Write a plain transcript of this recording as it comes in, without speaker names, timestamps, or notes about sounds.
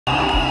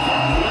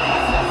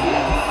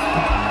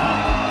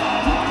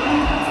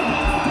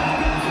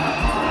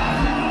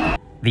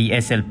The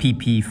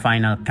SLPP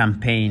final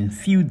campaign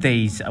few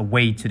days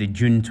away to the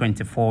June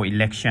 24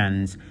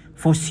 elections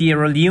for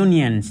Sierra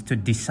Leoneans to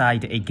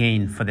decide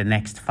again for the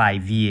next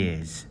 5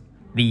 years.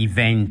 The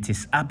event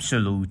is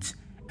absolute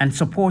and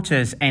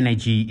supporters'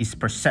 energy is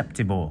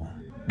perceptible.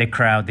 The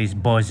crowd is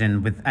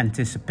buzzing with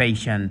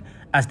anticipation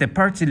as the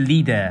party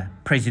leader,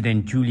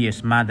 President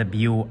Julius Maada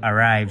Bio,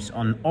 arrives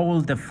on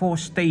all the 4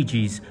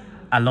 stages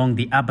along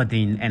the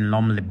Aberdeen and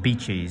Lumley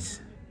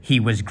beaches. He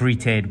was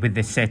greeted with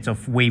a set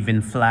of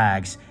waving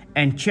flags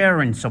and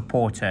cheering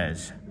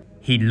supporters.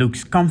 He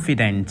looks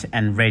confident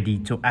and ready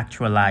to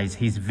actualize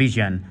his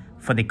vision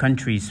for the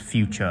country's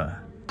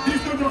future.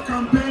 This is not a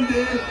campaign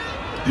day.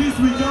 This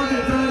we just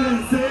tell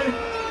and say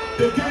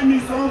the game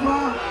is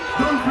over.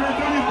 Don't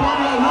create any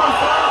problem. No,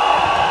 sir.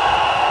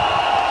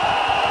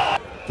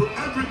 To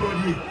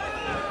everybody,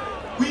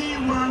 we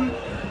want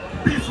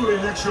peaceful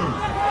election,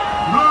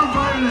 no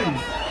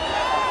violence.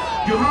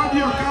 You have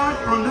your card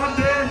on that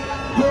day.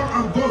 Go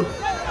and vote.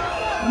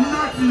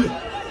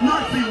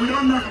 Nothing. We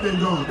don't knock them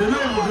down. They don't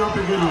even drop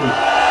again.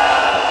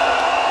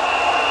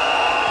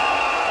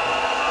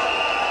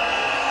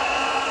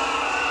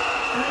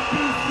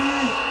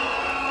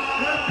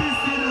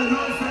 APC, they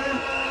don't say.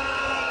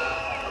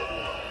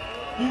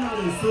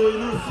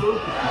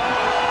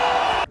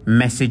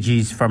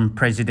 Messages from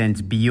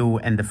President Bio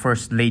and the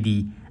First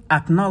Lady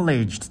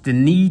acknowledged the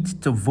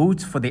need to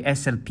vote for the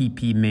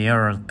SLPP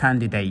mayoral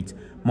candidate,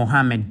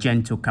 Mohammed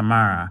Gento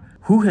Kamara,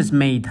 who has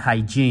made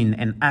hygiene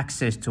and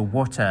access to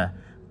water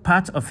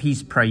part of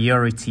his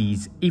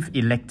priorities if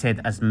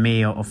elected as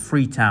mayor of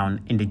Freetown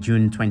in the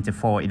June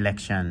 24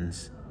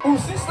 elections.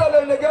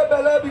 Sister, they get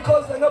better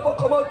because they never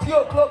come out 3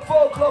 o'clock,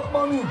 4 o'clock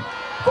morning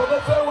for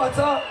the fair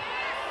water.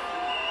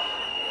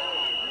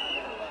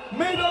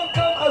 Me don't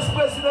come as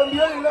president, be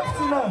a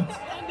lieutenant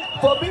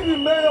for being the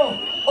mayor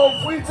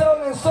of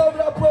Freetown and solve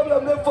that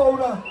problem they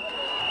found.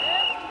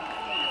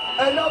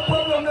 And that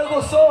problem they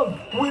go solve.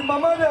 We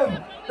mama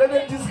them, then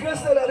they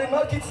disgrace them and they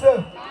market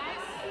them.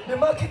 The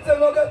market them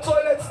don't get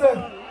toilets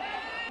them.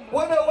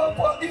 When they want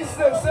for east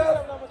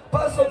themselves,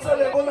 pastor tell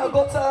them gonna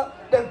gutter,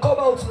 then come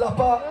out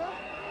Lapa.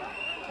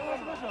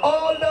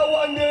 All that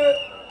one day,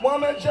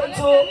 Mohammed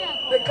Gento,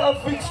 they can't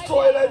fix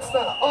toilets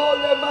now. All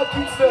the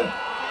markets them.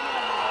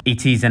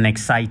 It is an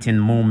exciting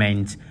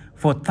moment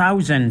for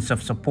thousands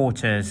of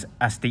supporters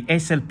as the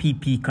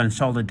SLPP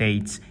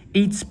consolidates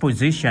its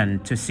position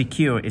to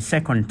secure a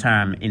second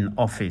term in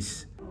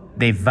office.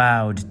 They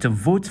vowed to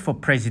vote for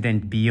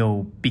President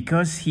Bio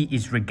because he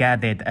is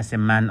regarded as a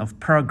man of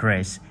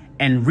progress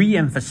and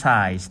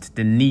re-emphasized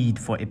the need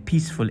for a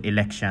peaceful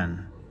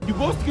election. The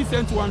most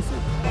recent one,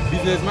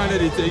 businessman,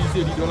 they say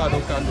the dollar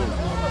don't come down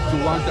to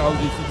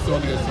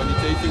 1,600, so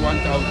they say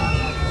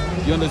 1,000.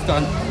 You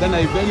understand? Then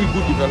a very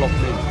good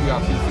development we are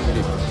facing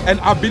today.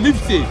 And I believe,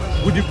 say,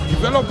 with the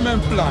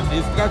development plan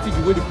and strategy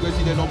where the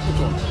president has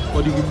put on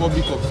for the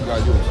Republic of Sierra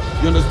Leone,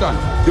 you understand?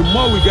 The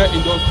more we get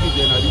industries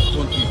in this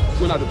country,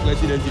 when the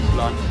president in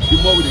plan,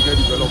 the more we get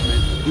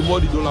development, the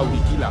more the dollar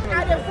will kill her.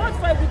 And they vote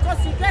for it because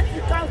he gets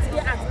the country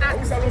at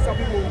act.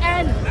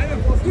 And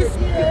he's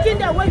picking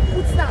the way he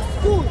puts that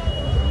school,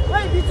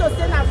 where he needs to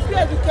send a free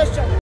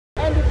education.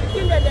 And the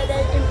picking that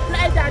they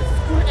imply that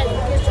school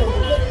education.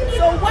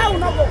 So why will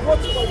not go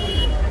vote for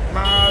you? You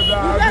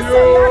just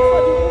say that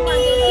for the woman,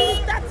 they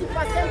give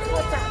 30%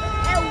 quota,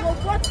 and we will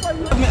vote for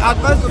you. My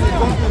advice to the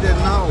company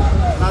now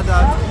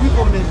that we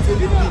will maintain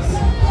the peace.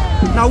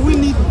 Now we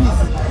need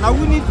peace. Now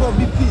we need for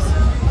big peace.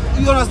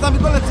 You understand?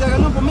 Because let's say I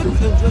don't make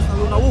you interest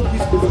alone. Now we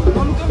peace.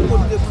 Now look at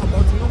what they talk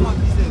about no more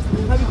business.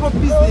 Now because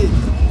peace day.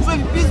 So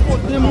if peace for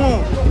them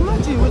more,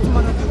 imagine what you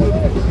manage to do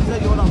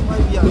inside the other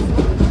 5 years.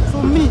 So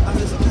me as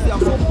a citizen, I'm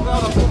so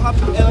proud, I'm so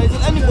happy. And I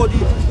tell anybody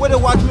whether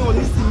they watch me or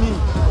listen to me,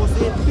 or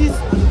say peace is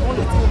the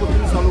only thing we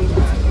can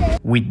salon.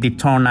 With the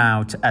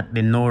turnout at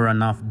the No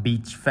Runoff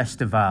Beach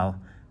Festival,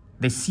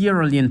 the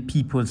Sierra Leone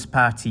People's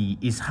Party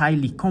is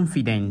highly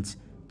confident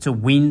to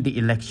win the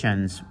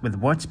elections with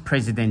what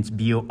President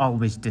Bio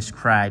always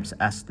describes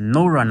as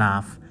no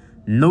runoff,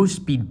 no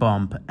speed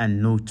bump,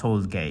 and no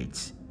toll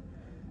gates.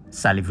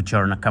 Salifu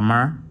Chorna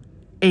Kamar,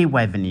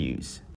 AYV News.